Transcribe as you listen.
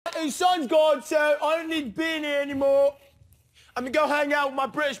his son's gone, so I don't need to be in here anymore. I'm gonna go hang out with my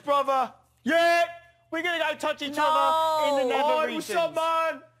British brother. Yeah. We're gonna go touch each other in the nether regions. What's up,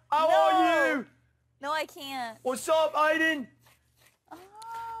 man? How are you? No, I can't. What's up, Aiden? Oh.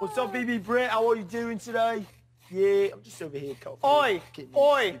 What's up, BB Brett? How are you doing today? Yeah, I'm just over here, coffee. Oi,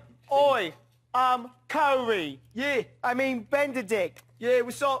 Corey. Yeah. I mean, Benedict. Yeah,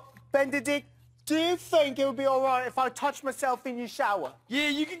 what's up? Benedict, do you think it would be all right if I touched myself in your shower? Yeah,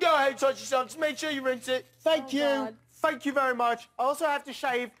 you can go ahead and touch yourself. Just make sure you rinse it. Thank you. God. Thank you very much. I also have to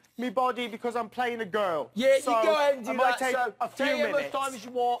shave my body because I'm playing a girl. Yeah, so you go ahead and do I might that. take So a few take as minutes. much time as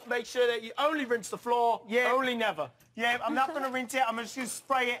you want. Make sure that you only rinse the floor. Yeah. Only never. Yeah, I'm not going to rinse it. I'm just going to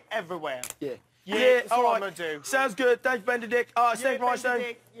spray it everywhere. Yeah. Yeah, that's all what right. I'm going to do. Sounds good. Thanks, Benedict. Thanks, Rhinestone.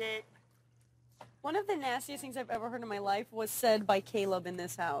 Benedict, yeah. One of the nastiest things I've ever heard in my life was said by Caleb in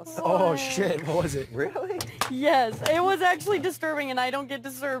this house. Oh, shit. What was it? Really? Yes, it was actually disturbing, and I don't get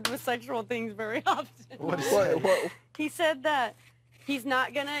disturbed with sexual things very often. What? He said that he's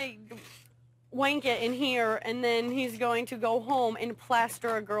not gonna wank it in here, and then he's going to go home and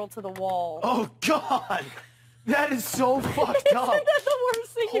plaster a girl to the wall. Oh, God. That is so fucked up. Isn't that the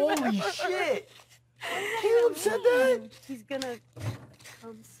worst thing you've ever Holy heard? shit. Caleb said that? He's gonna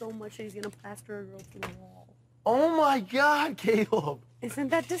come so much that he's gonna plaster a girl to the wall. Oh, my God, Caleb. Isn't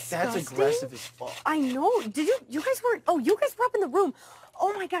that disgusting? That's aggressive as fuck. I know. Did you guys weren't, oh, you guys were up in the room.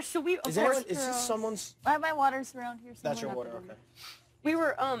 Oh my gosh, so we, of course, Is this someone's? I have my waters around here somewhere. That's your water, okay.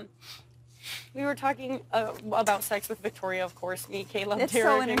 We were talking about sex with Victoria, of course, me, Caleb, It's Derek.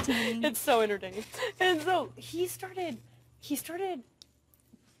 so entertaining. It's so entertaining. And so he started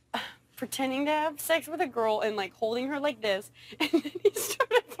pretending to have sex with a girl and like holding her like this, and then he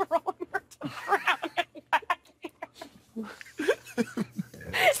started throwing her to the ground and whacking her.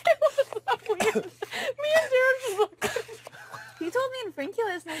 It was so weird. Me and Derek just looked. He told me in Frankie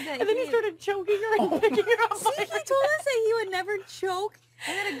last night that And then he started choking her and picking her up. See, he told us that he would never choke,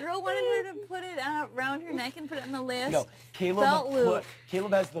 and then a girl wanted her to put it around her neck and put it on the list. No, Belt loop.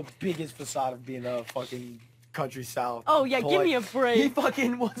 Caleb has the biggest facade of being a fucking country style. Oh, yeah, give me a break. He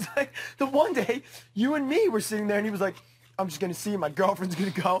fucking was like, the one day, you and me were sitting there and he was like, I'm just gonna see my girlfriend's gonna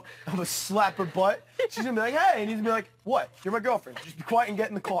go, I'm gonna slap her butt. She's gonna be like, hey, and he's gonna be like, what? You're my girlfriend. Just be quiet and get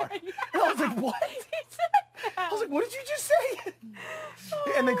in the car. And I was like, what? I was like, what did you just say?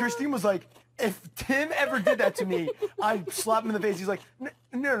 And then Christine was like, if Tim ever did that to me, I'd slap him in the face. He's like,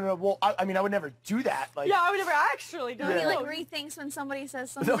 no. Well, I mean, I would never do that. Like, Yeah, I would never actually do He it. like rethinks when somebody says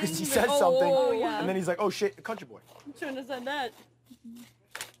something. no, because he He's said like, something, oh, yeah. and then he's like, oh shit, a country boy. Shouldn't have said that.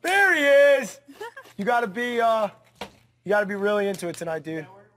 There he is. You gotta be really into it tonight, dude.